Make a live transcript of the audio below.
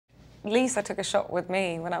Lisa took a shot with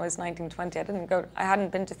me when I was 19, 20. I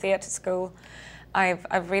hadn't been to theatre school.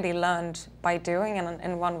 I've really learned by doing, and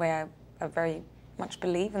in one way I very much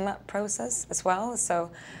believe in that process as well.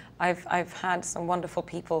 So I've had some wonderful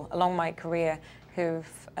people along my career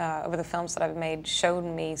who've, over the films that I've made,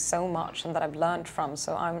 shown me so much and that I've learned from.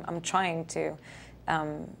 So I'm trying to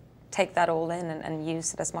take that all in and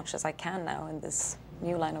use it as much as I can now in this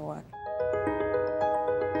new line of work.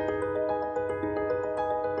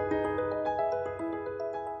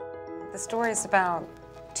 The story is about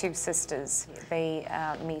two sisters. They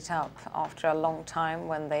meet up after a long time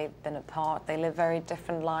when they've been apart. They live very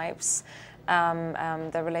different lives.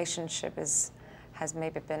 Their relationship has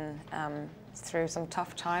maybe been through some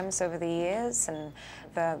tough times over the years, and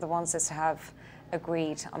the one sister have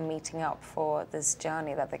agreed on meeting up for this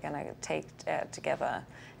journey that they're going to take together,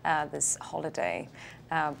 this holiday.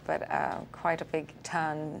 But quite a big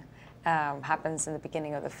turn happens in the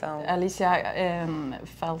beginning of the film. Alicia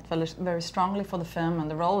felt very strongly for the film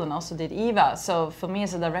and the role, and also did Eva. So for me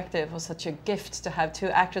as a director, it was such a gift to have two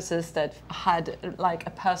actresses that had like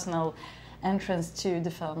a personal entrance to the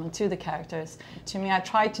film and to the characters. To me, I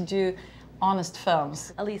tried to do honest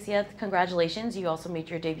films. Alicia, congratulations. You also made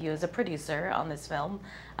your debut as a producer on this film.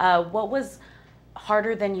 What was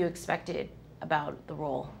harder than you expected about the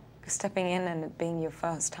role? Stepping in and it being your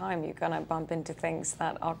first time, you're going to bump into things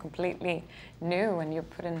that are completely new, and you're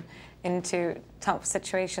put into tough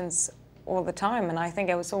situations all the time. And I think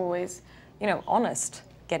I was always, honest,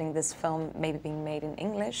 getting this film maybe being made in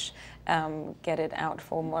English, get it out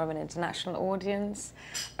for more of an international audience,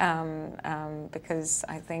 because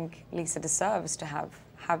I think Lisa deserves to have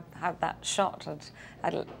that shot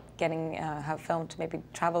at getting her film to maybe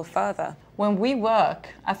travel further. When we work,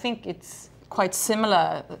 I think it's quite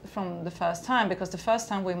similar from the first time, because the first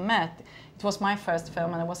time we met, it was my first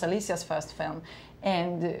film and it was Alicia's first film,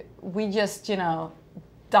 and we just,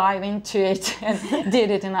 dive into it and did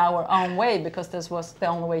it in our own way, because this was the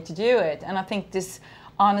only way to do it. And I think this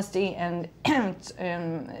honesty and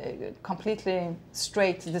completely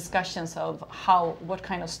straight discussions of what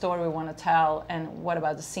kind of story we want to tell and what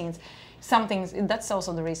about the scenes, that's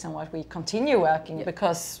also the reason why we continue working. Yep.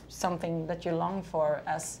 Because something that you long for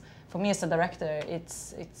me as a director,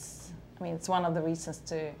 it's one of the reasons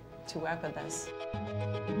to work with this.